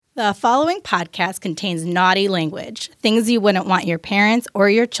The following podcast contains naughty language, things you wouldn't want your parents or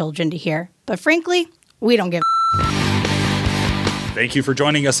your children to hear. But frankly, we don't give a Thank you for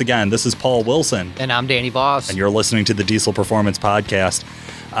joining us again. This is Paul Wilson. And I'm Danny Voss. And you're listening to the Diesel Performance Podcast.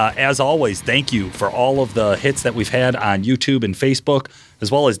 As always, thank you for all of the hits that we've had on YouTube and Facebook,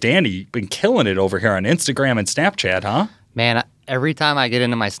 as well as Danny, been killing it over here on Instagram and Snapchat, huh? Man, every time I get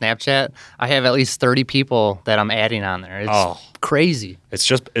into my Snapchat, I have at least 30 people that I'm adding on there. It's crazy. It's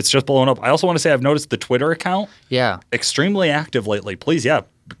just blowing up. I also want to say I've noticed the Twitter account. Yeah. Extremely active lately. Please,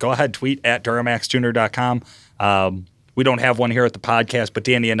 go ahead, tweet at DuramaxTuner.com. We don't have one here at the podcast, but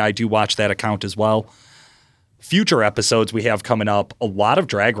Danny and I do watch that account as well. Future episodes we have coming up, a lot of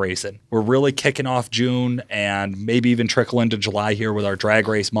drag racing. We're really kicking off June and maybe even trickle into July here with our drag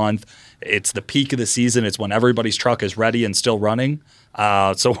race month. It's the peak of the season. It's when everybody's truck is ready and still running.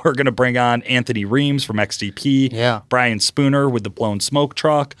 So we're going to bring on Anthony Reams from XDP, Brian Spooner with the Blown Smoke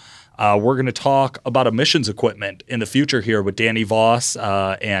truck. We're going to talk about emissions equipment in the future here with Danny Voss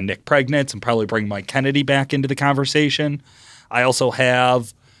and Nick Pregnitz, and probably bring Mike Kennedy back into the conversation. I also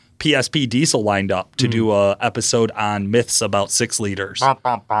have PSP Diesel lined up to do a episode on myths about 6 liters.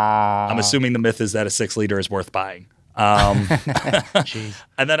 I'm assuming the myth is that a 6 liter is worth buying. And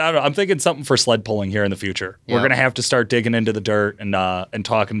then I'm thinking something for sled pulling here in the future. We're going to have to start digging into the dirt and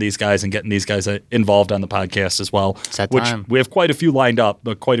talking to these guys and getting these guys involved on the podcast as well. Which we have quite a few lined up,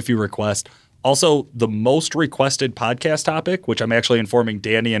 but quite a few requests. Also, the most requested podcast topic, which I'm actually informing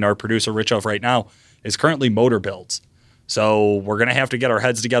Danny and our producer Rich of right now, is currently motor builds. So we're going to have to get our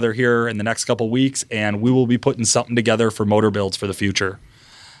heads together here in the next couple weeks, and we will be putting something together for motor builds for the future.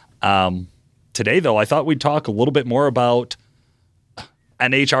 Today, though, I thought we'd talk a little bit more about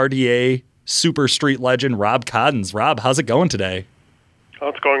NHRDA super street legend Rob Coddens. Rob, how's it going today? Oh,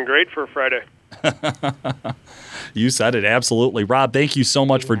 it's going great for a Friday. You said it, absolutely. Rob, thank you so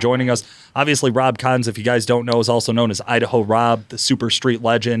much for joining us. Obviously, Rob Coddens, if you guys don't know, is also known as Idaho Rob, the super street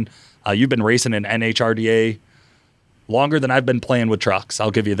legend. You've been racing in NHRDA longer than I've been playing with trucks.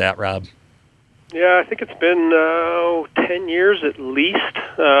 I'll give you that, Rob. Yeah, I think it's been 10 years at least.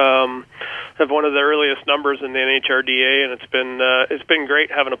 I have one of the earliest numbers in the NHRDA, and it's been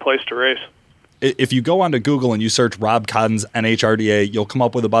great having a place to race. If you go onto Google and you search Rob Coddens NHRDA, you'll come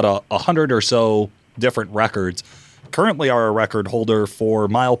up with about 100 or so different records. Currently are a record holder for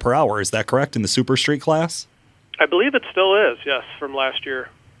mile per hour. Is that correct in the super street class? I believe it still is, yes, from last year.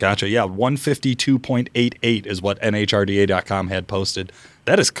 Gotcha. Yeah, 152.88 is what NHRDA.com had posted.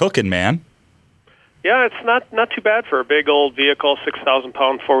 That is cooking, man. Yeah, it's not too bad for a big old vehicle,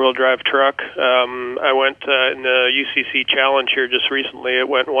 6,000-pound four-wheel drive truck. I went in the UCC Challenge here just recently. It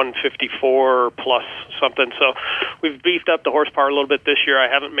went 154 plus something. So we've beefed up the horsepower a little bit this year. I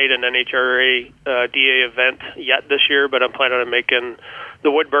havenent made an NHRA DA event yet this year, but I'm planning on making the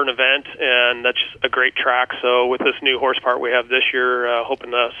Woodburn event, and that's a great track. So with this new horsepower we have this year,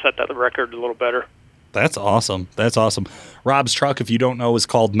 hoping to set that record a little better. That's awesome. That's awesome. Rob's truck, if you don't know, is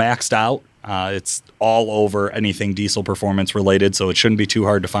called Maxed Out. It's all over anything diesel performance related, so it shouldn't be too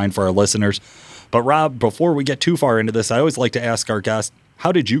hard to find for our listeners. But Rob, before we get too far into this, I always like to ask our guests,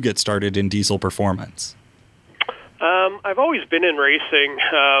 how did you get started in diesel performance? I've always been in racing,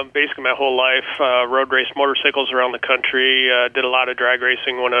 basically my whole life. Road raced motorcycles around the country. Did a lot of drag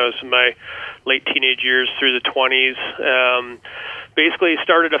racing when I was in my late teenage years through the 20s. Basically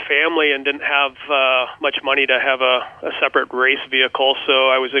started a family and didn't have much money to have a separate race vehicle, so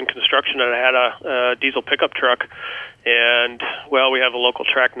I was in construction and I had a diesel pickup truck. And, well, we have a local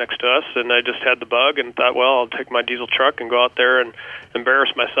track next to us, and I just had the bug and thought, well, I'll take my diesel truck and go out there and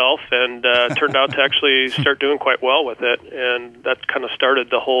embarrass myself, and turned out to actually start doing quite well with it. And that kind of started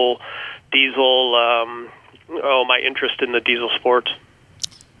the whole diesel, my interest in the diesel sports.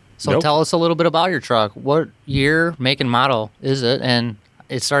 So Tell us a little bit about your truck. What year, make, and model is it? And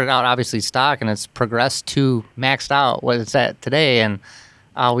it started out obviously stock, and it's progressed to maxed out what it's at today. And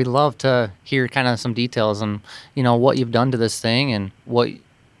we'd love to hear kind of some details on, what you've done to this thing and what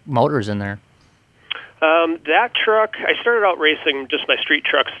motor's in there. That truck, I started out racing just my street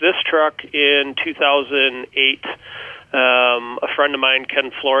trucks. This truck in 2008, a friend of mine,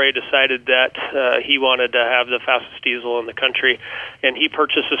 Ken Flore, decided that he wanted to have the fastest diesel in the country, and he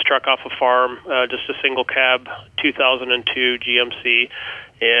purchased this truck off a farm, just a single cab 2002 GMC,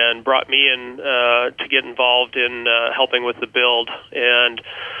 and brought me in to get involved in helping with the build. And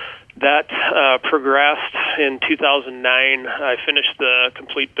That progressed in 2009. I finished the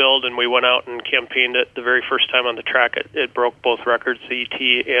complete build, and we went out and campaigned it the very first time on the track. It broke both records, the ET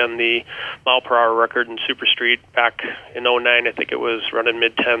and the mile per hour record in Super Street back in 2009. I think it was running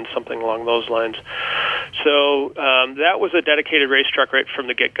mid-10, something along those lines. So that was a dedicated race truck right from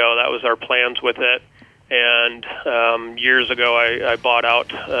the get-go. That was our plans with it. And years ago, I bought out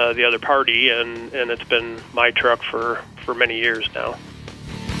the other party, and it's been my truck for many years now.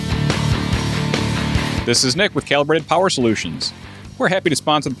 This is Nick with Calibrated Power Solutions. We're happy to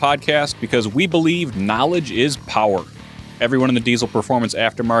sponsor the podcast because we believe knowledge is power. Everyone in the diesel performance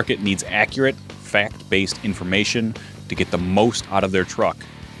aftermarket needs accurate, fact-based information to get the most out of their truck,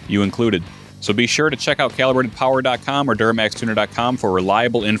 you included. So be sure to check out calibratedpower.com or DuramaxTuner.com for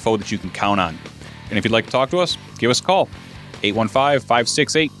reliable info that you can count on. And if you'd like to talk to us, give us a call,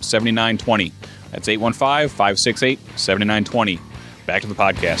 815-568-7920. That's 815-568-7920. Back to the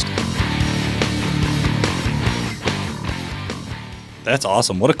podcast. That's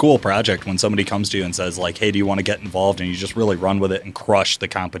awesome. What a cool project when somebody comes to you and says, like, hey, do you want to get involved? And you just really run with it and crush the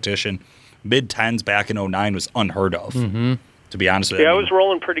competition. Mid-10s back in 2009 was unheard of, to be honest with you. Yeah, I was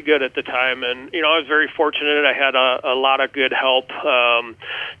rolling pretty good at the time. And, I was very fortunate. I had a lot of good help.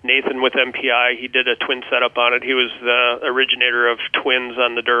 Nathan with MPI, he did a twin setup on it. He was the originator of twins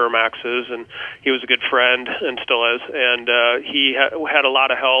on the Duramaxes, and he was a good friend and still is. And he had a lot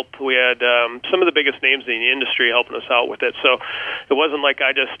of help. We had some of the biggest names in the industry helping us out with it. So it wasn't like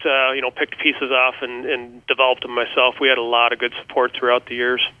I just, picked pieces off and developed them myself. We had a lot of good support throughout the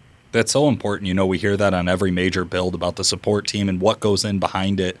years. That's so important. We hear that on every major build about the support team and what goes in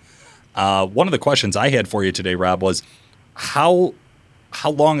behind it. One of the questions I had for you today, Rob, was how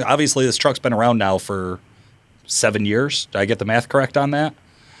long, obviously this truck's been around now for 7 years. Did I get the math correct on that?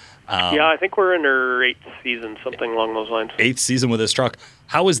 Yeah, I think we're in our 8th season, something along those lines. 8th season with this truck.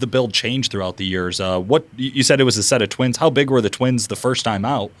 How has the build changed throughout the years? What you said it was a set of twins. How big were the twins the first time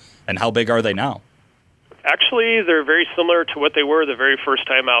out, and how big are they now? Actually, they're very similar to what they were the very first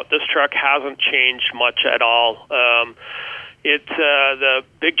time out. This truck hasn't changed much at all. The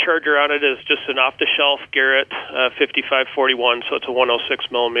big charger on it is just an off-the-shelf Garrett 5541, so it's a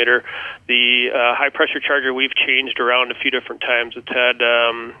 106 millimeter. The high-pressure charger we've changed around a few different times. It's had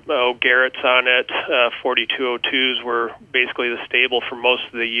Garrett's on it. 4202s were basically the stable for most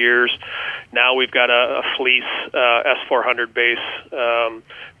of the years. Now we've got a Fleece S400 base.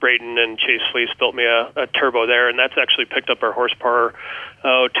 Braden and Chase Fleece built me a turbo there, and that's actually picked up our horsepower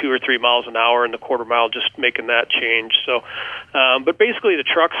 2 or 3 miles an hour in the quarter mile, just making that change. So, but basically the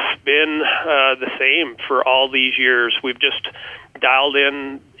truck's been the same for all these years. We've just dialed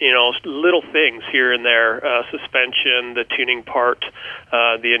in, little things here and there, suspension, the tuning part,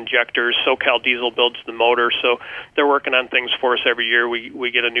 the injectors. SoCal Diesel builds the motor, so they're working on things for us every year.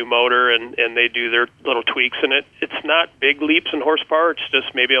 We get a new motor, and they do their little tweaks in it. It's not big leaps in horsepower. It's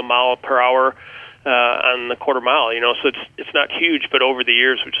just maybe a mile per hour on the quarter mile, so it's not huge, but over the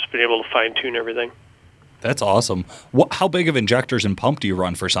years we've just been able to fine-tune everything. That's awesome. How big of injectors and pump do you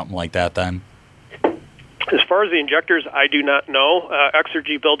run for something like that then? As far as the injectors, I do not know.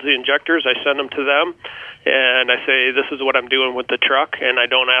 Exergy builds the injectors. I send them to them, and I say, this is what I'm doing with the truck, and I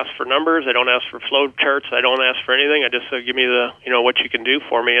don't ask for numbers. I don't ask for flow charts. I don't ask for anything. I just say, give me what you can do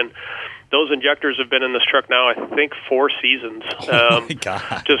for me. And those injectors have been in this truck now, I think, 4 seasons. Oh my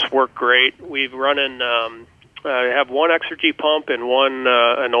God. Just work great. We've run in... I have one Exergy pump and one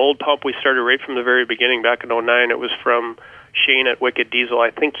an old pump we started right from the very beginning back in 2009. It was from Shane at Wicked Diesel. I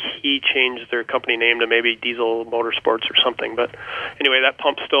think he changed their company name to maybe Diesel Motorsports or something. But anyway, that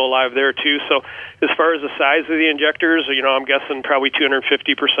pump's still alive there too. So as far as the size of the injectors, I'm guessing probably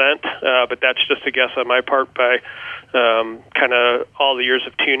 250%. But that's just a guess on my part by kind of all the years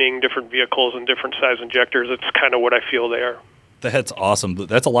of tuning different vehicles and different size injectors. It's kind of what I feel they are. That's awesome.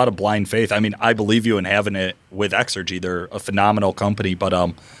 That's a lot of blind faith. I mean, I believe you in having it with Exergy. They're a phenomenal company, but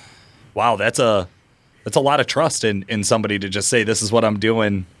wow, that's a lot of trust in somebody to just say, this is what I'm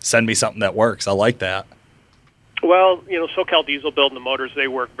doing, send me something that works. I like that. Well, SoCal Diesel building the motors, they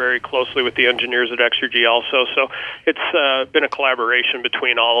work very closely with the engineers at Exergy also. So it's been a collaboration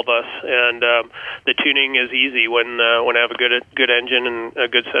between all of us, and the tuning is easy when I have a good engine and a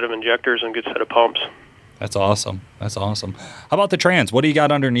good set of injectors and a good set of pumps. That's awesome. How about the trans? What do you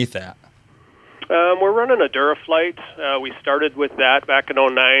got underneath that? We're running a Duraflight. We started with that back in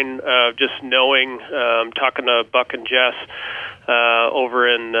 2009, just knowing, talking to Buck and Jess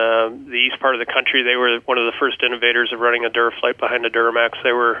over in the east part of the country. They were one of the first innovators of running a Duraflight behind a Duramax.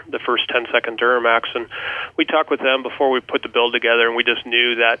 They were the first 10-second Duramax, and we talked with them before we put the build together, and we just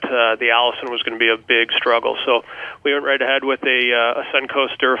knew that the Allison was going to be a big struggle. So we went right ahead with a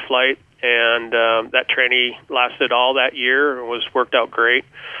Suncoast Duraflight, and that tranny lasted all that year and worked out great.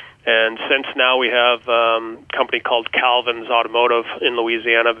 And since now we have a company called Calvin's Automotive in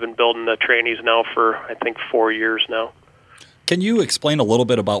Louisiana. I've been building the trannies now for, I think, 4 years now. Can you explain a little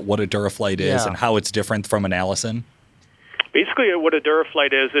bit about what a Duraflight is and how it's different from an Allison? Basically, what a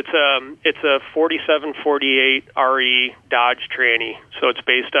Duraflight is, it's a 4748 RE Dodge tranny. So it's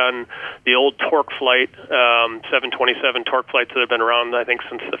based on the old TorqueFlite 727 TorqueFlights that have been around, I think,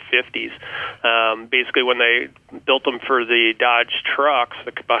 since the 50s. Basically, when they built them for the Dodge trucks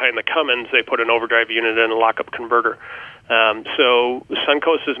behind the Cummins, they put an overdrive unit in a lockup converter. So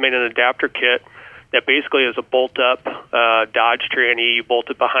Suncoast has made an adapter kit that basically is a bolt-up Dodge tranny. You bolt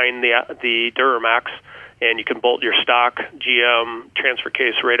it behind the Duramax, and you can bolt your stock GM transfer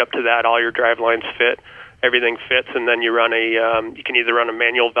case right up to that. All your drive lines fit, everything fits, and then you run you can either run a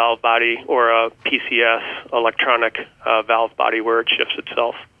manual valve body or a PCS electronic valve body where it shifts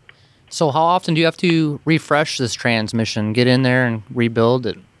itself. So how often do you have to refresh this transmission, get in there and rebuild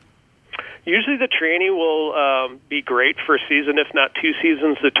it? Usually the tranny will be great for a season, if not 2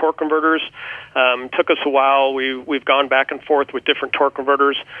 seasons. The torque converters took us a while. We've gone back and forth with different torque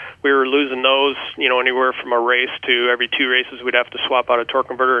converters. We were losing those, anywhere from a race to every 2 races we'd have to swap out a torque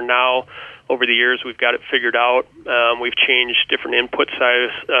converter. Now, over the years, we've got it figured out. We've changed different input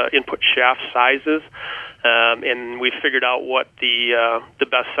shaft sizes. And we figured out what the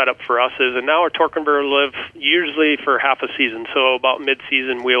best setup for us is. And now our torque converter will live usually for half a season. So about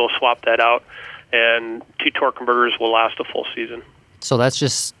mid-season, we will swap that out, and 2 torque converters will last a full season. So that's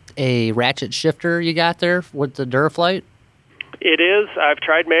just a ratchet shifter you got there with the Duraflight? It is. I've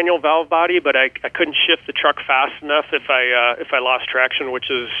tried manual valve body, but I couldn't shift the truck fast enough if I lost traction,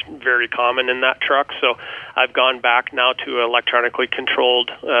 which is very common in that truck. So I've gone back now to electronically controlled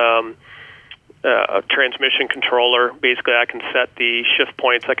transmission controller. Basically, I can set the shift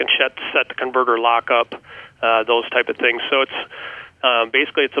points. I can set the converter lockup, those type of things. So it's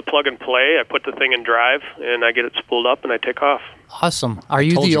basically it's a plug and play. I put the thing in drive, and I get it spooled up, and I take off. Awesome. Are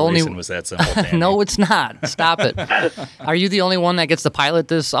you the only? Racing was that simple, Danny. No, it's not. Stop it. Are you the only one that gets to pilot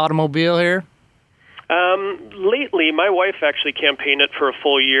this automobile here? Lately, my wife actually campaigned it for a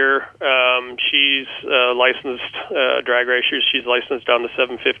full year. She's licensed drag racer. She's licensed down to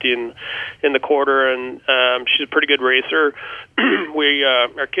 750 in the quarter, and she's a pretty good racer.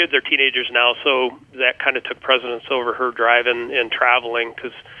 Our kids are teenagers now, so that kind of took precedence over her driving and traveling,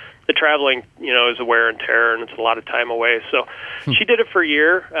 because the traveling, is a wear and tear, and it's a lot of time away. So she did it for a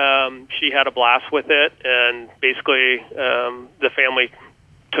year. She had a blast with it, and basically the family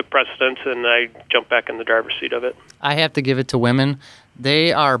took precedence, and I jumped back in the driver's seat of it. I have to give it to women.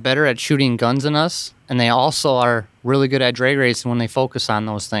 They are better at shooting guns than us, and they also are really good at drag racing when they focus on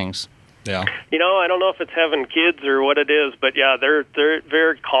those things. Yeah. I don't know if it's having kids or what it is, but yeah, they're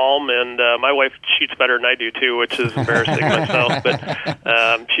very calm, and my wife shoots better than I do too, which is embarrassing myself.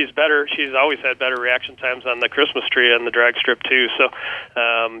 But she's better. She's always had better reaction times on the Christmas tree and the drag strip too. So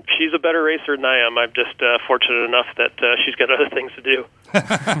she's a better racer than I am. I'm just fortunate enough that she's got other things to do.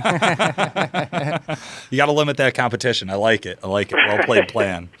 You got to limit that competition. I like it. Well played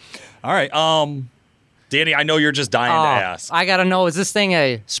plan. All right. Danny, I know you're just dying to ask. I got to know, is this thing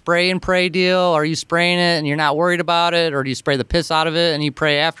a spray and pray deal? Are you spraying it and you're not worried about it? Or do you spray the piss out of it and you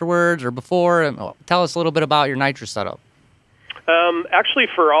pray afterwards or before? Tell us a little bit about your nitrous setup. Actually,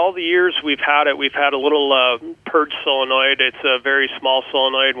 for all the years we've had a little purge solenoid. It's a very small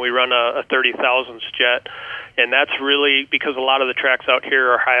solenoid, and we run a 30 thousandths jet. And that's really because a lot of the tracks out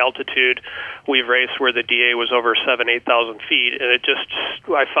here are high altitude. We've raced where the DA was over 8,000 feet, and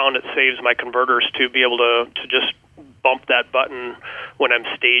I found it saves my converters to be able to just bump that button when I'm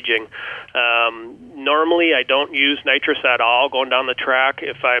staging. Normally, I don't use nitrous at all going down the track.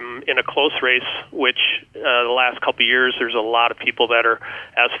 If I'm in a close race, which the last couple of years, there's a lot of people that are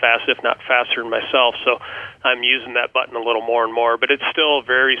as fast, if not faster than myself, so I'm using that button a little more and more, but it's still a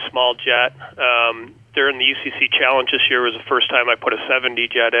very small jet. During the UCC Challenge this year was the first time I put a 70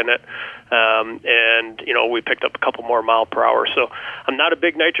 jet in it, and we picked up a couple more mile per hour. So I'm not a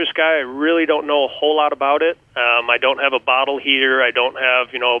big nitrous guy. I really don't know a whole lot about it. I don't have a bottle heater. I don't have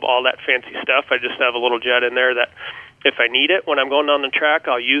all that fancy stuff. I just have a little jet in there that If I need it when I'm going down the track,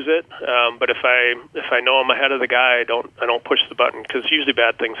 I'll use it. But if I know I'm ahead of the guy, I don't push the button, because usually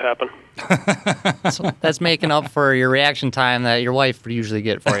bad things happen. So that's making up for your reaction time that your wife would usually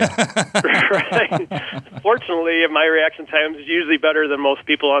get for you. Right. Fortunately, my reaction time is usually better than most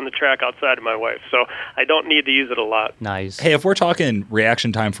people on the track outside of my wife, so I don't need to use it a lot. Nice. Hey, if we're talking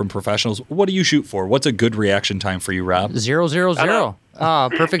reaction time from professionals, what do you shoot for? What's a good reaction time for you, Rob?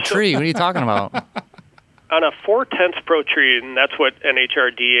 0.00. Perfect tree. What are you talking about? On a 4/10 Pro Tree, and that's what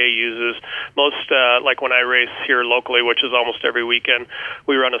NHRDA uses. Most, like when I race here locally, which is almost every weekend,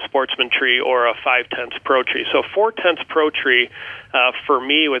 we run a Sportsman tree or a 5/10 Pro Tree. So 4/10 Pro Tree, for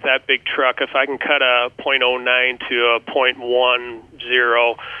me with that big truck, if I can cut a 0.09 to a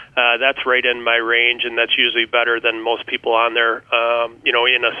 0.10, that's right in my range, and that's usually better than most people on there,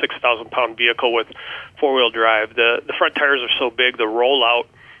 in a 6,000-pound vehicle with four-wheel drive. The front tires are so big, the rollout,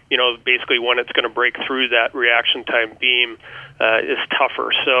 basically when it's going to break through that reaction time beam is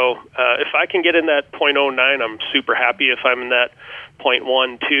tougher. So if I can get in that 0.09, I'm super happy. If I'm in that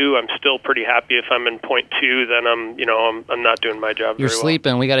 0.12, I'm still pretty happy. If I'm in 0.2, then I'm not doing my job You're very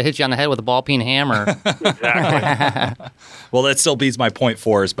sleeping. We got to hit you on the head with a ball peen hammer. well. Exactly. Well, that still beats my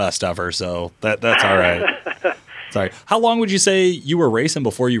 0.4 as best ever, so that's all right. Sorry. How long would you say you were racing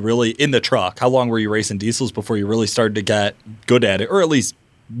before you really, in the truck, how long were you racing diesels before you really started to get good at it, or at least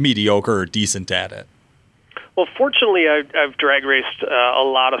mediocre or decent at it? Well, fortunately, I've drag raced a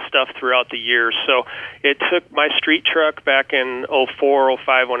lot of stuff throughout the years. So it took my street truck back in 04,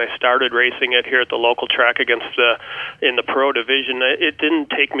 05 when I started racing it here at the local track in the pro division. It didn't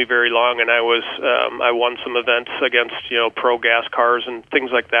take me very long, and I won some events against pro gas cars and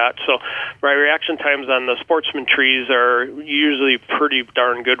things like that. So my reaction times on the Sportsman trees are usually pretty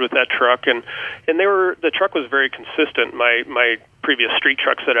darn good with that truck, and the truck was very consistent. My previous street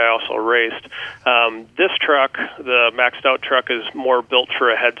trucks that I also raced. This truck, the maxed out truck, is more built for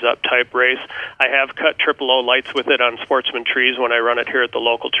a heads-up type race. I have cut triple O lights with it on Sportsman trees when I run it here at the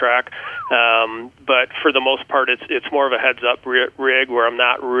local track, but for the most part, it's more of a heads-up rig where I'm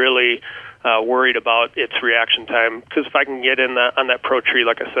not really worried about its reaction time, because if I can get in on that Pro Tree,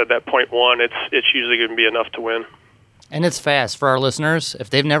 like I said, that 0.1, it's usually going to be enough to win. And it's fast. For our listeners, if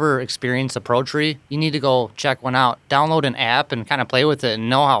they've never experienced a Pro Tree, you need to go check one out. Download an app and kind of play with it and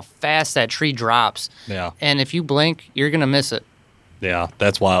know how fast that tree drops. Yeah. And if you blink, you're going to miss it. Yeah,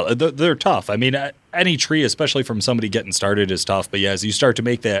 that's wild. They're tough. I mean, any tree, especially from somebody getting started, is tough. But yeah, as you start to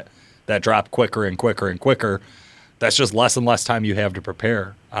make that drop quicker and quicker and quicker, that's just less and less time you have to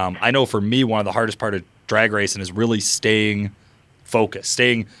prepare. I know for me, one of the hardest part of drag racing is really staying focused.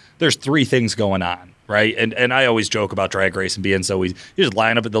 There's three things going on. Right, and I always joke about drag racing being so easy. You just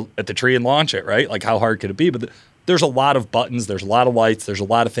line up at the tree and launch it, right? Like, how hard could it be? But there's a lot of buttons, there's a lot of lights, there's a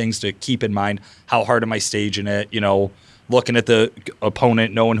lot of things to keep in mind. How hard am I staging it? Looking at the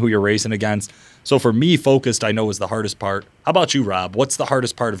opponent, knowing who you're racing against. So for me, focused, I know, is the hardest part. How about you, Rob? What's the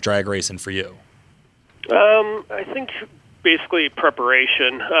hardest part of drag racing for you? I think basically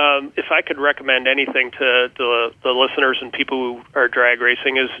preparation. If I could recommend anything to the listeners and people who are drag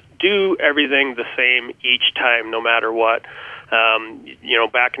racing, is do everything the same each time, no matter what.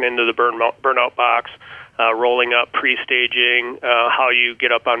 Backing into the burnout box, rolling up, pre-staging, how you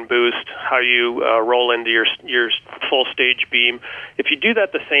get up on boost, how you roll into your full stage beam. If you do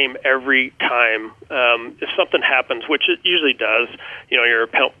that the same every time, if something happens, which it usually does, your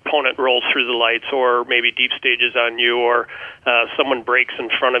opponent rolls through the lights, or maybe deep stages on you, or someone breaks in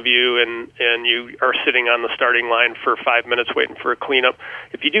front of you and you are sitting on the starting line for 5 minutes waiting for a cleanup.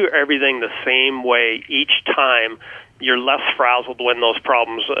 If you do everything the same way each time, you're less frazzled when those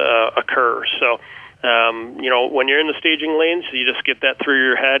problems occur. So, when you're in the staging lanes, you just get that through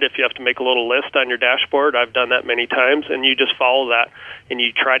your head. If you have to make a little list on your dashboard, I've done that many times, and you just follow that, and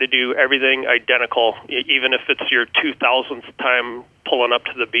you try to do everything identical. Even if it's your 2,000th time pulling up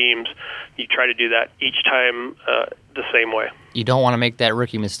to the beams, you try to do that each time the same way. You don't want to make that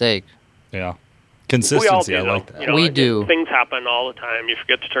rookie mistake. Yeah. Consistency, we all do, I like that. We do. Things happen all the time. You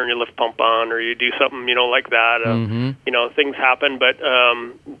forget to turn your lift pump on, or you do something, like that. Things happen, but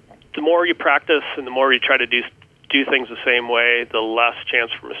the more you practice and the more you try to do things the same way, the less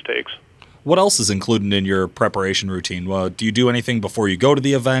chance for mistakes. What else is included in your preparation routine? Well, do you do anything before you go to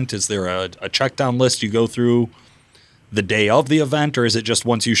the event? Is there a check-down list you go through the day of the event, or is it just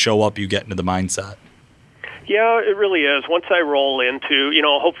once you show up, you get into the mindset? Yeah, it really is. Once I roll into,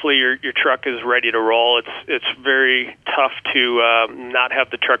 hopefully your truck is ready to roll. It's very tough to not have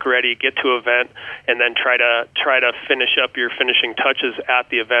the truck ready, get to an event, and then try to finish up your finishing touches at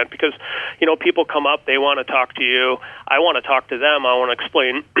the event, because people come up, they want to talk to you. I want to talk to them. I want to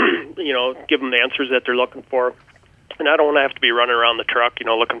explain, give them the answers that they're looking for. and I don't want to have to be running around the truck,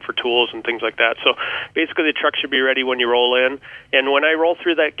 looking for tools and things like that. So basically the truck should be ready when you roll in. And when I roll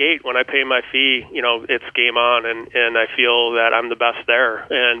through that gate, when I pay my fee, it's game on, and I feel that I'm the best there.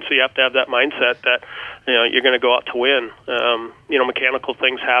 And so you have to have that mindset that, you're going to go out to win. Mechanical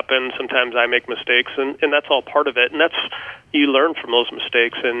things happen. Sometimes I make mistakes, and that's all part of it. And you learn from those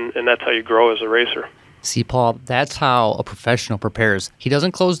mistakes, and that's how you grow as a racer. See, Paul, that's how a professional prepares. He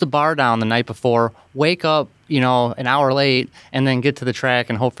doesn't close the bar down the night before, wake up, an hour late, and then get to the track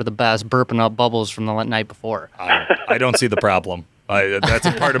and hope for the best, burping up bubbles from the night before. I don't see the problem. That's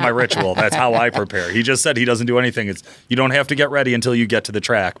a part of my ritual. That's how I prepare. He just said he doesn't do anything. You don't have to get ready until you get to the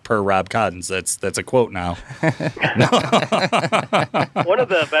track, per Rob Coddens. That's a quote now. One of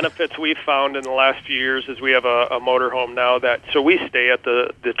the benefits we've found in the last few years is we have a motorhome now so we stay at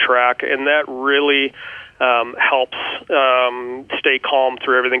the track, and that really helps stay calm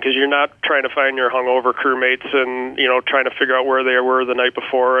through everything, because you're not trying to find your hungover crewmates and trying to figure out where they were the night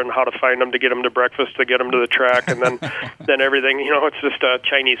before and how to find them to get them to breakfast, to get them to the track, and then everything. It's just a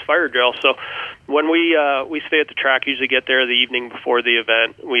Chinese fire drill. So when we stay at the track, usually get there the evening before the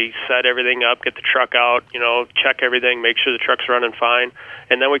event. We set everything up, get the truck out, check everything, make sure the truck's running fine,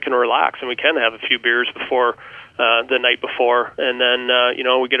 and then we can relax and we can have a few beers before the night before, and then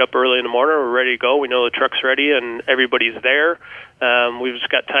we get up early in the morning, we're ready to go, we know the truck's ready and everybody's there. We've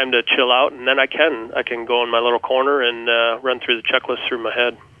just got time to chill out, and then I can go in my little corner and run through the checklist through my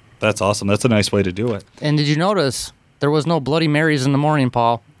head. That's awesome. That's a nice way to do it. And did you notice there was no Bloody Marys in the morning,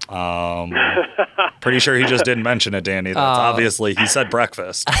 Paul? Pretty sure he just didn't mention it, Danny. That's obviously, he said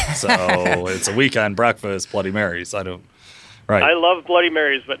breakfast, so it's a weekend breakfast, Bloody Marys. Right. I love Bloody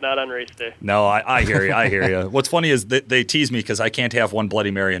Marys, but not on race day. No, I hear you. I hear you. What's funny is they tease me because I can't have one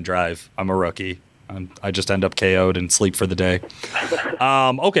Bloody Mary and drive. I'm a rookie. I just end up KO'd and sleep for the day.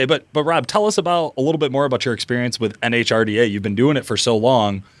 Okay, but Rob, tell us a little bit more about your experience with NHRDA. You've been doing it for so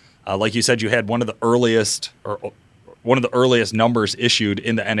long. Like you said, you had one of the earliest numbers issued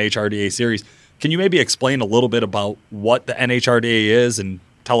in the NHRDA series. Can you maybe explain a little bit about what the NHRDA is and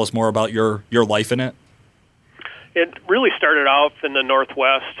tell us more about your life in it? It really started off in the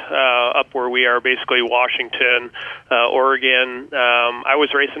Northwest, up where we are, basically Washington, Oregon. I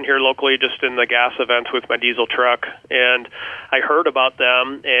was racing here locally just in the gas events with my diesel truck, and I heard about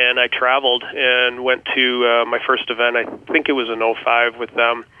them, and I traveled and went to my first event. I think it was in 2005 with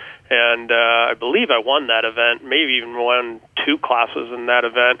them, and I believe I won that event, maybe even won 2 classes in that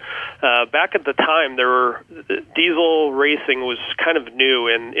event. Back at the time, diesel racing was kind of new,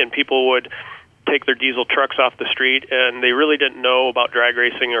 and people would take their diesel trucks off the street, and they really didn't know about drag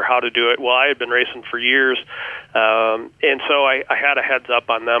racing or how to do it. Well, I had been racing for years, and so I had a heads up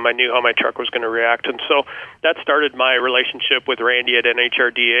on them. I knew how my truck was going to react, and so that started my relationship with Randy at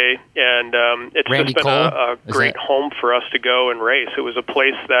NHRDA, and it's Randy just been Cole? a great home for us to go and race. It was a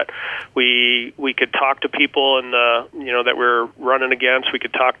place that we could talk to people and that we're running against. We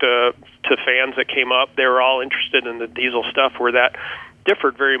could talk to fans that came up. They were all interested in the diesel stuff, where that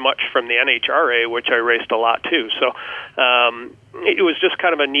differed very much from the NHRA, which I raced a lot too. So it was just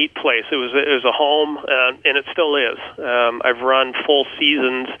kind of a neat place. It was a home, and it still is. I've run full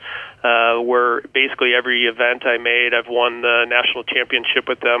seasons where basically every event I made, I've won the national championship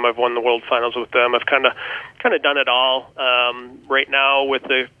with them. I've won the world finals with them. I've kind of done it all. Right now, with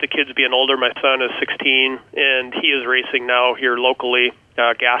the kids being older, my son is 16, and he is racing now here locally.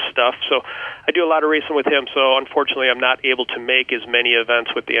 Gas stuff. So I do a lot of racing with him. So unfortunately, I'm not able to make as many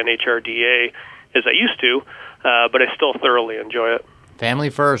events with the NHRDA as I used to, but I still thoroughly enjoy it. Family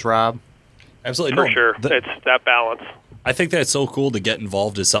first, Rob. Absolutely. For sure. It's that balance. I think that's so cool to get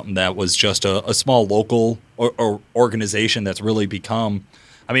involved in something that was just a small local or organization that's really become,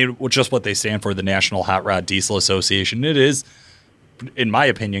 just what they stand for, the National Hot Rod Diesel Association. It is, in my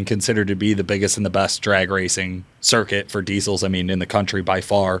opinion, considered to be the biggest and the best drag racing circuit for diesels. In the country by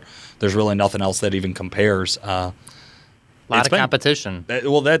far. There's really nothing else that even compares. A lot of competition.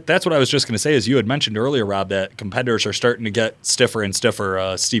 That's what I was just going to say. As you had mentioned earlier, Rob, that competitors are starting to get stiffer and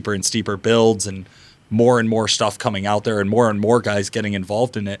stiffer, steeper and steeper builds, and more stuff coming out there, and more guys getting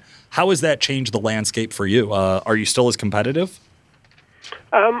involved in it. How has that changed the landscape for you? Are you still as competitive?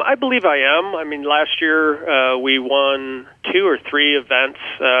 I believe I am. Last year we won 2 or 3 events.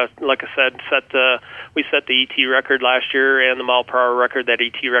 Like I said, we set the ET record last year and the mile per hour record. That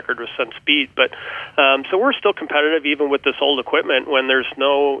ET record was Sun Speed. But so we're still competitive even with this old equipment when there's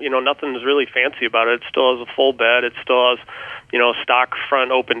nothing's really fancy about it. It still has a full bed. It still has stock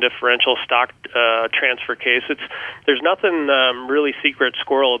front open differential, stock transfer case. There's nothing really secret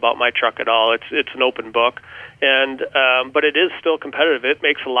squirrel about my truck at all. It's an open book, and but it is still competitive. It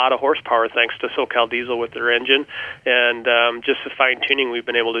makes a lot of horsepower thanks to SoCal Diesel with their engine, and just the fine tuning we've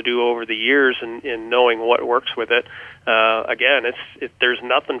been able to do over the years in knowing what works with it. Again, there's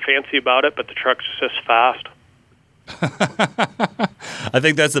nothing fancy about it, but the truck's just fast. I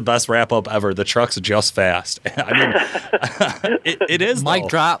think that's the best wrap up ever. The truck's just fast. I mean, it is. Mic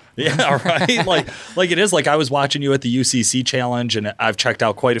drop. Yeah, right. Like it is. Like I was watching you at the UCC Challenge, and I've checked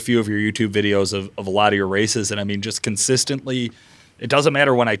out quite a few of your YouTube videos of a lot of your races, and I mean, just consistently, it doesn't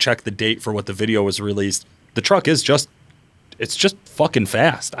matter when I check the date for what the video was released. The truck is just. It's just fucking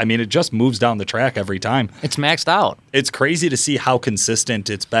fast. I mean, it just moves down the track every time. It's maxed out. It's crazy to see how consistent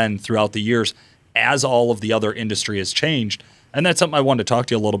it's been throughout the years as all of the other industry has changed. And that's something I wanted to talk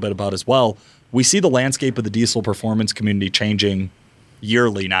to you a little bit about as well. We see the landscape of the diesel performance community changing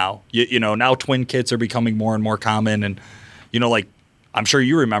yearly now. You know, now twin kits are becoming more and more common. And, like I'm sure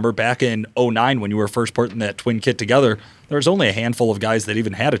you remember back in 2009 when you were first putting that twin kit together, there was only a handful of guys that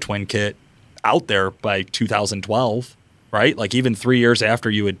even had a twin kit out there by 2012. Right? Like even 3 years after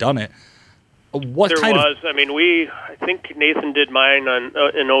you had done it. I mean, I think Nathan did mine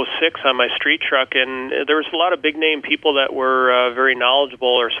in 06 on my street truck, and there was a lot of big name people that were very knowledgeable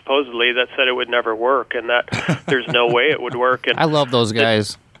or supposedly that said it would never work and that there's no way it would work. And I love those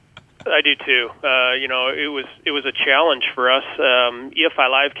guys. I do too. It was a challenge for us. EFI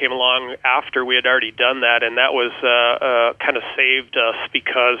Live came along after we had already done that, and that was kind of saved us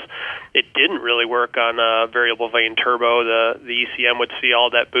because it didn't really work on variable vane turbo. The ECM would see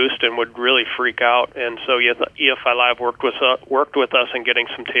all that boost and would really freak out. And so EFI Live worked with us in getting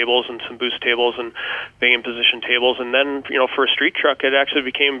some tables and some boost tables and vane position tables. And then for a street truck, it actually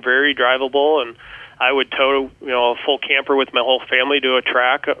became very drivable, and I would tow, a full camper with my whole family to a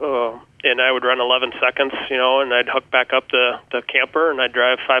track, and I would run 11 seconds, and I'd hook back up the camper and I'd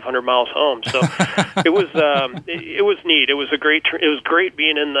drive 500 miles home. So it was neat. It was great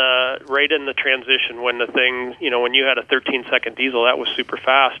being right in the transition when the thing, when you had a 13-second diesel, that was super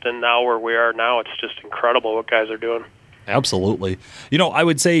fast, and now where we are now, it's just incredible what guys are doing. Absolutely. I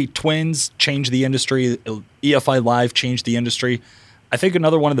would say twins changed the industry. EFI Live changed the industry. I think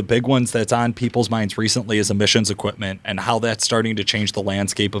another one of the big ones that's on people's minds recently is emissions equipment and how that's starting to change the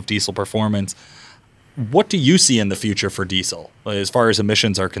landscape of diesel performance. What do you see in the future for diesel as far as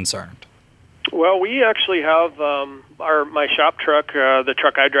emissions are concerned? Well, we actually have my shop truck, the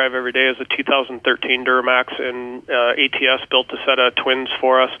truck I drive every day, is a 2013 Duramax, and ATS built a set of twins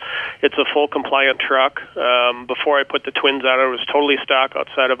for us. It's a full compliant truck. Before I put the twins on, it was totally stock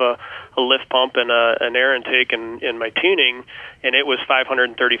outside of a lift pump and an air intake in my tuning, and it was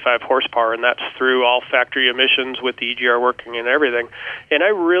 535 horsepower, and that's through all factory emissions with the EGR working and everything. And I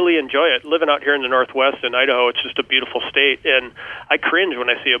really enjoy it. Living out here in the Northwest in Idaho, it's just a beautiful state, and I cringe when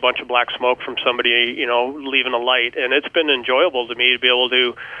I see a bunch of black smoke from somebody, leaving a light. And it's been enjoyable to me to be able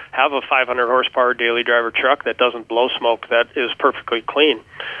to have a 500 horsepower daily driver truck that doesn't blow smoke, that is perfectly clean.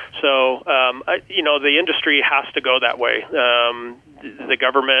 So, the industry has to go that way. The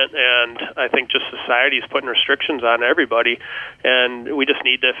government and I think just society is putting restrictions on everybody, and we just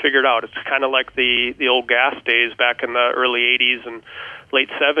need to figure it out. It's kind of like the old gas days back in the early 80s and late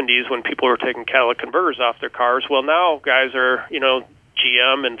 70s when people were taking catalytic converters off their cars. Well, now guys are,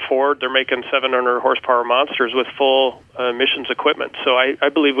 GM and Ford, they're making 700 horsepower monsters with full emissions equipment. So I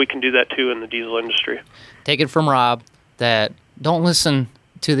believe we can do that too in the diesel industry. Take it from Rob that don't listen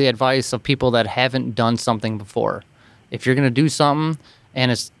to the advice of people that haven't done something before. If you're going to do something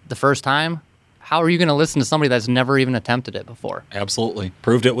and it's the first time, how are you going to listen to somebody that's never even attempted it before? Absolutely.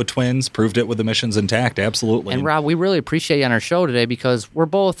 Proved it with twins, proved it with emissions intact. Absolutely. And Rob, we really appreciate you on our show today because we're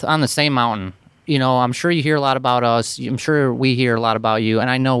both on the same mountain. I'm sure you hear a lot about us. I'm sure we hear a lot about you, and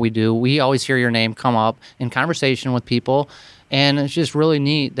I know we do. We always hear your name come up in conversation with people, and it's just really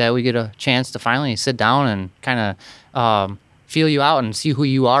neat that we get a chance to finally sit down and kind of feel you out and see who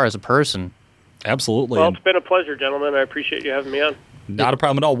you are as a person. Absolutely. Well, it's been a pleasure, gentlemen. I appreciate you having me on. Not a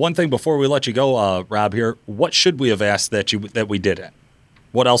problem at all. One thing before we let you go, Rob, here, what should we have asked that we didn't?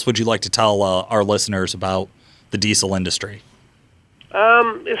 What else would you like to tell our listeners about the diesel industry?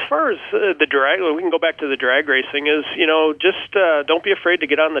 As far as the drag, we can go back to the drag racing, is, just don't be afraid to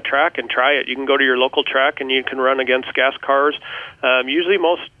get on the track and try it. You can go to your local track and you can run against gas cars. Usually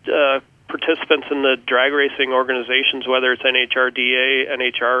most participants in the drag racing organizations, whether it's NHRDA,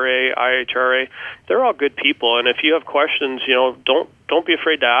 NHRA, IHRA, they're all good people. And if you have questions, don't be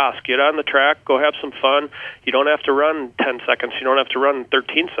afraid to ask. Get on the track, go have some fun. You don't have to run 10 seconds. You don't have to run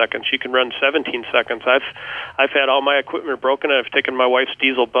 13 seconds. You can run 17 seconds. I've had all my equipment broken. I've taken my wife's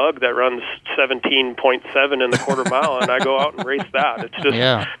diesel Bug that runs 17.7 in the quarter mile, and I go out and race that.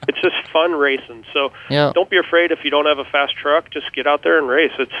 It's just fun racing. So don't be afraid if you don't have a fast truck. Just get out there and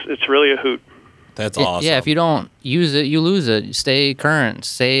race. It's really a hoot. That's awesome. Yeah, if you don't use it, you lose it. Stay current.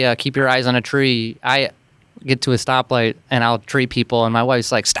 Keep your eyes on a tree. I get to a stoplight and I'll tree people, and my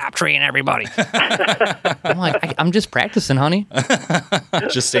wife's like, "Stop treeing everybody." I'm like, I'm just practicing, honey.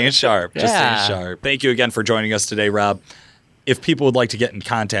 Just staying sharp. Just staying sharp. Thank you again for joining us today, Rob. If people would like to get in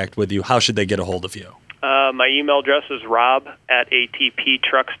contact with you, how should they get a hold of you? My email address is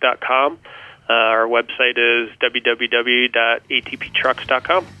rob@atptrucks.com. Our website is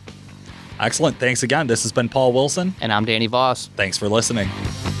www.atptrucks.com. Excellent. Thanks again. This has been Paul Wilson. And I'm Danny Voss. Thanks for listening.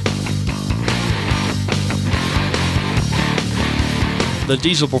 The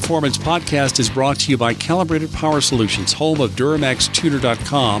Diesel Performance Podcast is brought to you by Calibrated Power Solutions, home of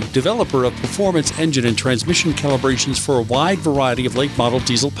DuramaxTuner.com, developer of performance engine and transmission calibrations for a wide variety of late model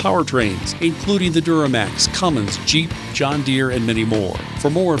diesel powertrains, including the Duramax, Cummins, Jeep, John Deere, and many more. For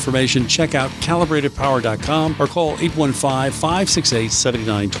more information, check out calibratedpower.com or call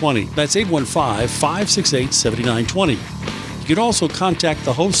 815-568-7920. That's 815-568-7920. You can also contact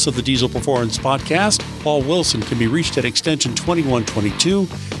the hosts of the Diesel Performance Podcast. Paul Wilson can be reached at extension 2122.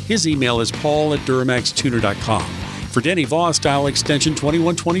 His email is paul@duramaxtuner.com. For Danny Voss, dial extension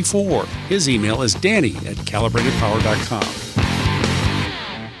 2124. His email is danny@calibratedpower.com.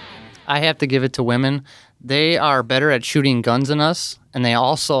 I have to give it to women. They are better at shooting guns than us, and they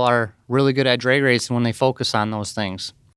also are really good at drag racing when they focus on those things.